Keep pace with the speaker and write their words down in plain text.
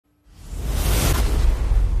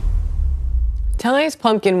Ty's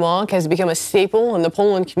Pumpkin Walk has become a staple in the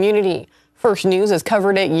Poland community. First News has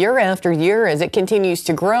covered it year after year as it continues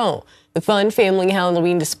to grow. The fun family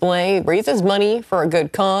Halloween display raises money for a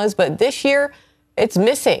good cause, but this year it's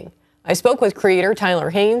missing. I spoke with creator Tyler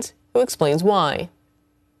Haynes, who explains why.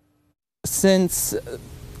 Since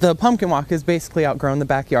the pumpkin walk has basically outgrown the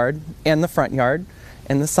backyard and the front yard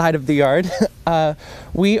and the side of the yard,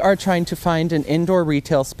 we are trying to find an indoor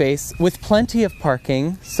retail space with plenty of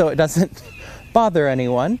parking so it doesn't bother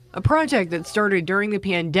anyone. A project that started during the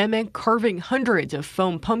pandemic, carving hundreds of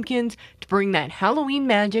foam pumpkins to bring that Halloween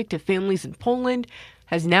magic to families in Poland,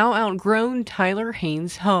 has now outgrown Tyler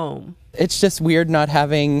Haynes' home. It's just weird not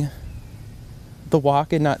having the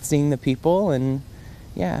walk and not seeing the people, and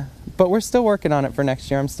yeah, but we're still working on it for next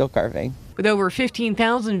year. I'm still carving. With over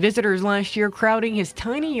 15,000 visitors last year crowding his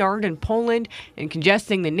tiny yard in Poland and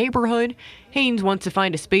congesting the neighborhood, Haynes wants to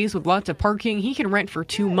find a space with lots of parking he can rent for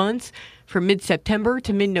 2 months, from mid-September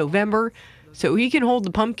to mid-November, so he can hold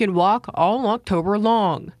the pumpkin walk all October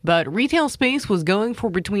long. But retail space was going for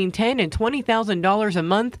between $10,000 and $20,000 a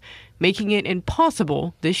month, making it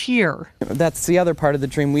impossible this year. That's the other part of the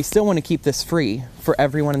dream. We still want to keep this free for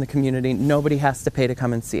everyone in the community. Nobody has to pay to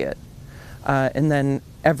come and see it. And then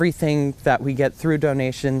everything that we get through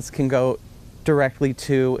donations can go directly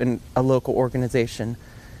to a local organization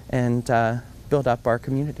and build up our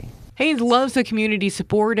community. Haynes loves the community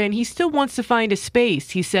support, and he still wants to find a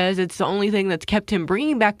space. He says it's the only thing that's kept him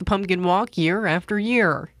bringing back the pumpkin walk year after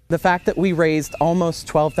year. The fact that we raised almost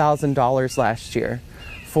 $12,000 last year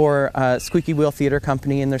for Squeaky Wheel Theater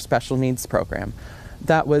Company and their special needs program,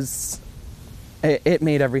 it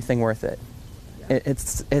made everything worth it.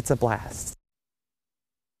 It's a blast.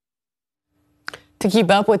 To keep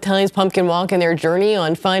up with Ty's Pumpkin Walk and their journey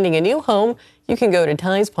on finding a new home, you can go to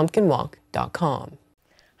tyspumpkinwalk.com.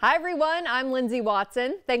 Hi everyone, I'm Lindsay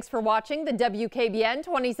Watson. Thanks for watching the WKBN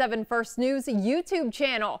 27 First News YouTube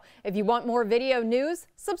channel. If you want more video news,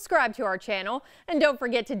 subscribe to our channel. And don't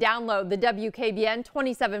forget to download the WKBN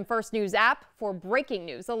 27 First News app for breaking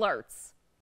news alerts.